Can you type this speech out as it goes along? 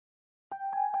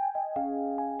How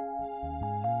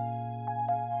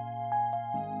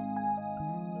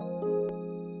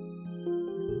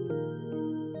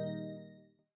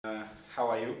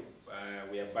are you?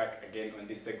 We are back again on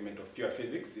this segment of Pure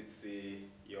Physics. It's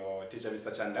your teacher,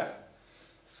 Mr. Chanda.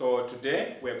 So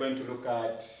today we are going to look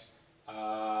at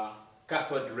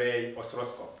cathode ray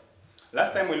oscilloscope.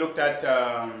 Last time we looked at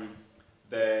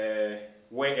the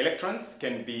way electrons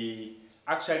can be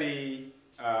actually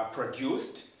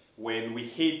produced when we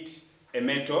hit a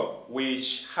metal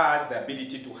which has the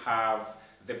ability to have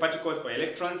the particles or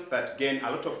electrons that gain a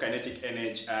lot of kinetic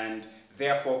energy and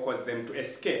therefore cause them to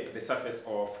escape the surface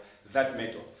of that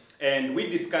metal. And we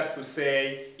discussed to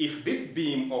say if this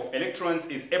beam of electrons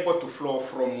is able to flow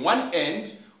from one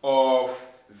end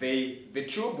of the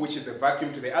tube, which is a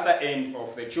vacuum, to the other end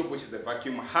of the tube, which is a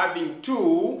vacuum, having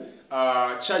two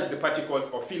charged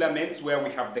particles or filaments where we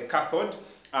have the cathode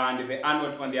and the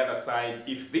anode on the other side.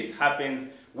 If this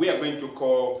happens, we are going to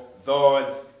call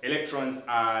those electrons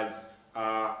as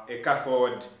a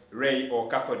cathode ray or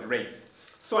cathode rays.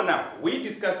 So now, we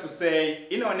discussed to say,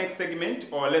 in our next segment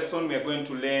or lesson, we are going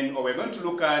to learn, or we're going to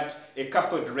look at a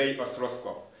cathode ray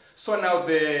oscilloscope. So now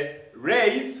the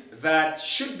rays that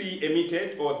should be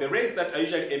emitted, or the rays that are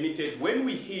usually emitted when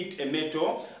we hit a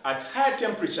metal at higher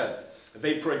temperatures,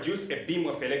 they produce a beam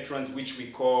of electrons which we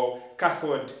call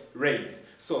cathode rays.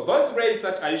 So those rays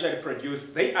that are usually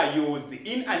produced, they are used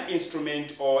in an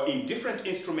instrument or in different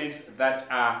instruments that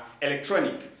are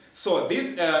electronic. So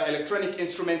these electronic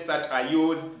instruments that are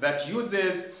used, that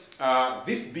uses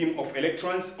this beam of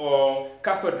electrons or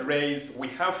cathode rays, we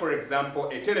have, for example,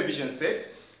 a television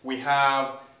set, we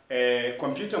have a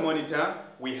computer monitor,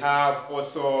 we have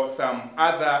also some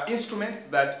other instruments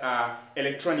that are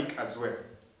electronic as well.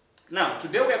 Now,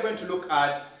 today we are going to look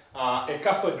at a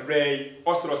cathode ray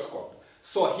oscilloscope.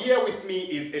 So here with me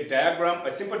is a diagram,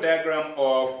 a simple diagram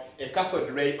of a cathode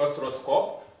ray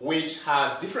oscilloscope, which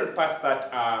has different parts that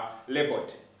are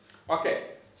labeled. Okay,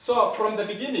 so from the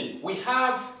beginning, we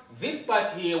have this part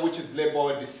here which is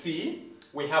labeled C,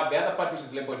 we have the other part which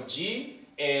is labeled G,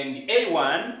 and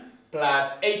A1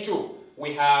 plus A2.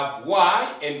 We have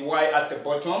Y and Y at the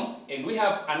bottom, and we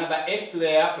have another X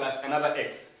there plus another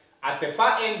X. At the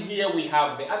far end here, we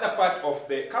have the other part of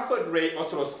the cathode ray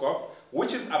oscilloscope,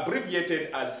 which is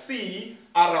abbreviated as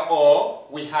CRO.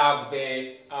 We have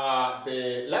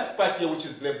the last part here, which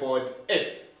is labeled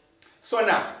S. So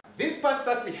now, these parts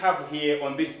that we have here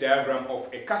on this diagram of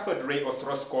a cathode ray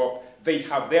oscilloscope, they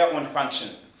have their own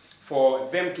functions for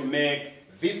them to make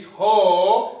this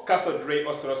whole cathode ray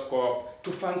oscilloscope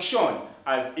to function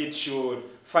as it should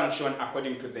function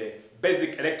according to the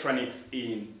basic electronics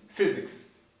in physics.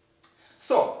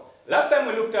 So, last time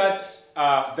we looked at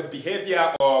the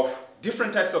behavior of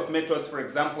different types of metals, for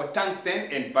example, tungsten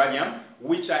and barium,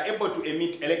 which are able to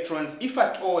emit electrons if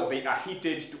at all they are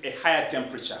heated to a higher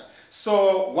temperature.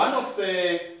 So one of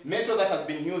the metals that has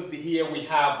been used here, we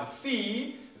have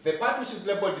C. The part which is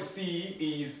labeled C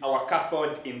is our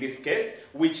cathode in this case,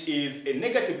 which is a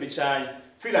negatively charged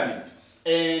filament.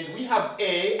 And we have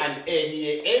A and A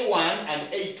here, A1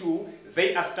 and A2.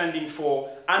 They are standing for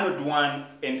anode 1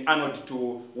 and anode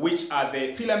 2, which are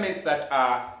the filaments that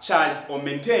are charged or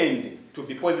maintained to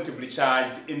be positively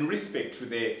charged in respect to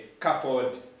the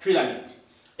cathode filament.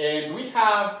 And we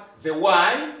have the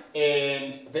Y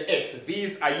and the X.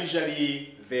 These are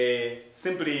usually the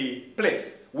simply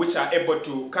plates which are able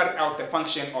to carry out the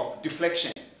function of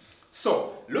deflection.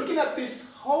 So, looking at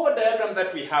this whole diagram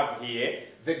that we have here,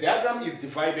 the diagram is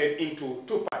divided into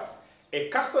two parts. A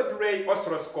cathode ray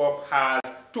oscilloscope has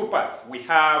two parts. We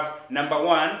have number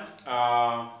one,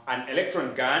 an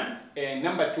electron gun, and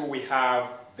number two, we have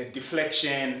the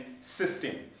deflection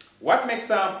system. What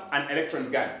makes up an electron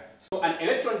gun? So an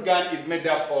electron gun is made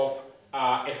up of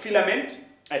a filament,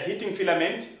 a heating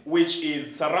filament, which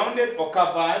is surrounded or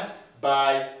covered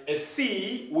by a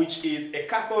C, which is a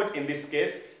cathode in this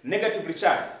case, negatively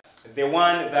charged. The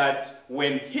one that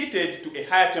when heated to a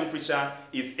higher temperature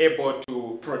is able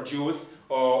to produce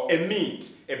or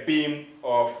emit a beam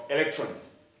of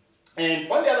electrons. And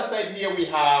on the other side here we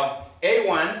have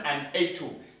A1 and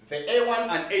A2. The A1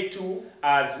 and A2,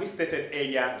 as we stated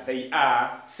earlier, they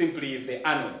are simply the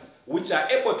anodes, which are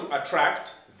able to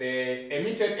attract the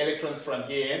emitted electrons from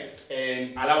here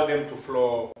and allow them to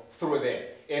flow through there.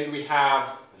 And we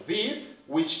have this,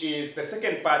 which is the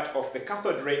second part of the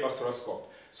cathode ray oscilloscope.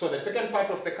 So the second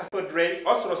part of the cathode ray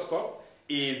oscilloscope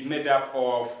is made up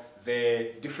of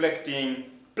the deflecting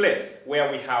plates,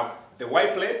 where we have the Y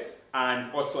plates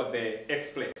and also the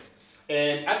X plates.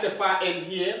 And at the far end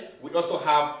here, we also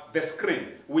have the screen,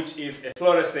 which is a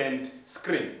fluorescent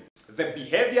screen. the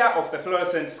behavior of the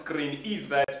fluorescent screen is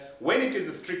that when it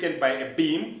is stricken by a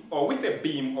beam or with a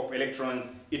beam of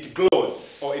electrons, it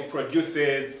glows or it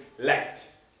produces light.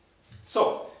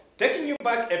 So, taking you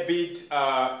back a bit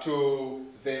to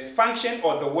the function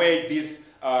or the way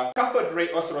this cathode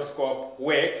ray oscilloscope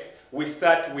works, we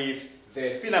start with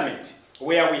the filament,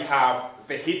 where we have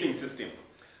the heating system.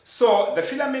 So the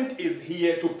filament is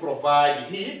here to provide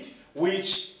heat,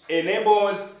 which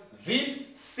enables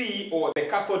this C or the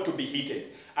cathode to be heated.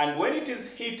 And when it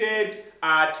is heated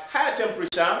at higher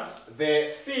temperature, the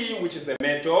C, which is a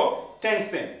metal,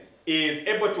 tungsten, is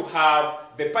able to have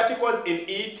the particles in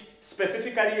it,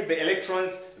 specifically the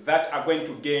electrons that are going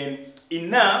to gain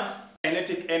enough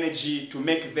kinetic energy to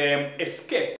make them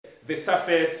escape the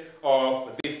surface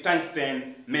of this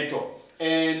tungsten metal.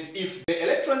 And if the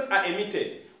electrons are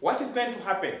emitted, what is going to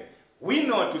happen? We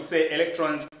know to say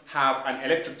electrons have an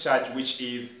electric charge which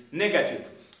is negative.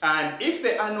 And if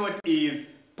the anode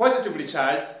is positively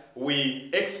charged, we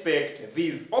expect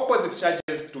these opposite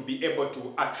charges to be able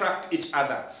to attract each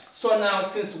other. So now,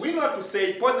 since we know to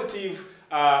say positive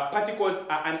particles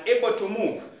are unable to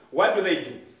move, what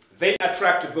do? They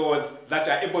attract those that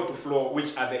are able to flow,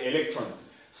 which are the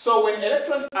electrons. So when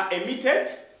electrons are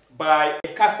emitted by a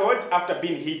cathode after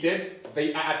being heated,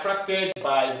 they are attracted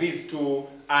by these two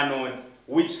anodes,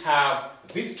 which have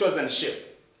this chosen shape.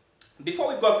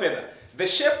 Before we go further, the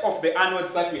shape of the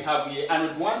anodes that we have here,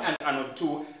 anode 1 and anode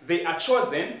 2, they are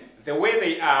chosen the way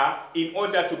they are in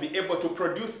order to be able to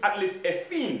produce at least a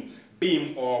thin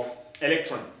beam of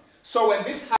electrons. So when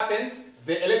this happens,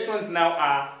 the electrons now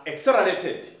are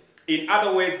accelerated. In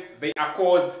other words, they are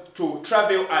caused to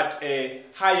travel at a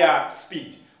higher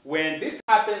speed. When this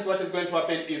happens, what is going to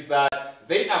happen is that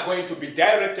they are going to be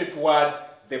directed towards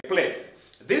the plates.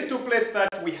 These two plates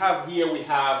that we have here, we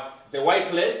have the Y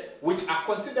plates, which are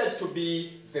considered to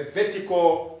be the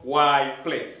vertical Y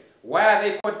plates. Why are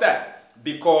they called that?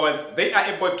 Because they are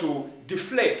able to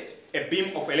deflect a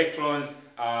beam of electrons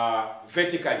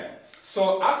vertically.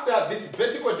 So after this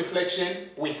vertical deflection,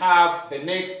 we have the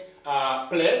next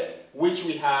plate, which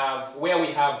we have, where we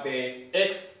have the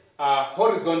X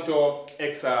horizontal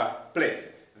X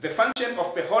plates. The function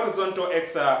of the horizontal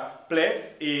X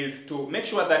plates is to make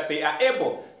sure that they are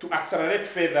able to accelerate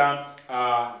further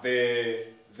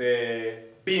the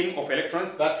beam of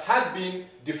electrons that has been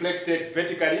deflected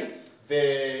vertically.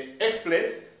 The X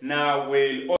plates now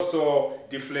will also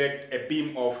deflect a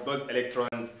beam of those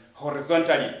electrons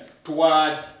horizontally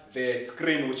towards the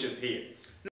screen, which is here.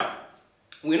 Now,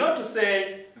 we know to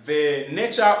say the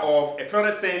nature of a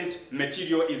fluorescent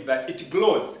material is that it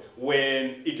glows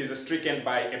when it is stricken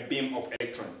by a beam of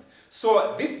electrons.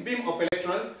 So this beam of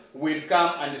electrons will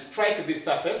come and strike the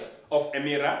surface of a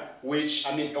mirror,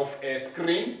 of a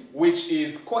screen, which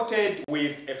is coated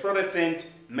with a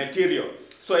fluorescent material.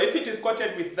 So if it is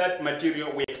coated with that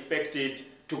material, we expect it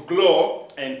to glow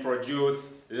and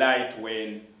produce light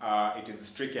when it is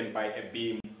stricken by a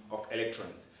beam of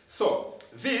electrons. So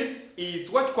this is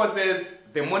what causes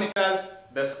the monitors,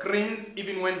 the screens,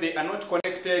 even when they are not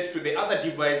connected to the other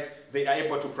device, they are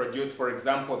able to produce, for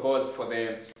example, those for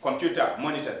the computer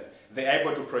monitors, they are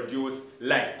able to produce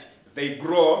light. They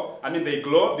glow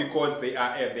because they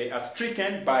are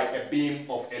stricken by a beam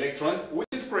of electrons, which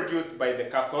is produced by the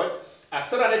cathode,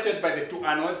 accelerated by the two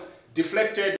anodes,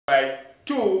 deflected by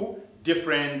two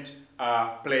different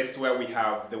plates where we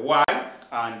have the Y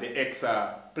and the X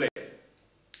plates.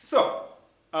 So,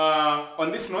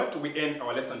 on this note, we end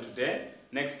our lesson today.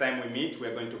 Next time we meet, we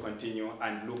are going to continue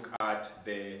and look at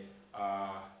the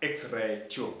X-ray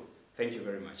tube. Thank you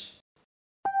very much.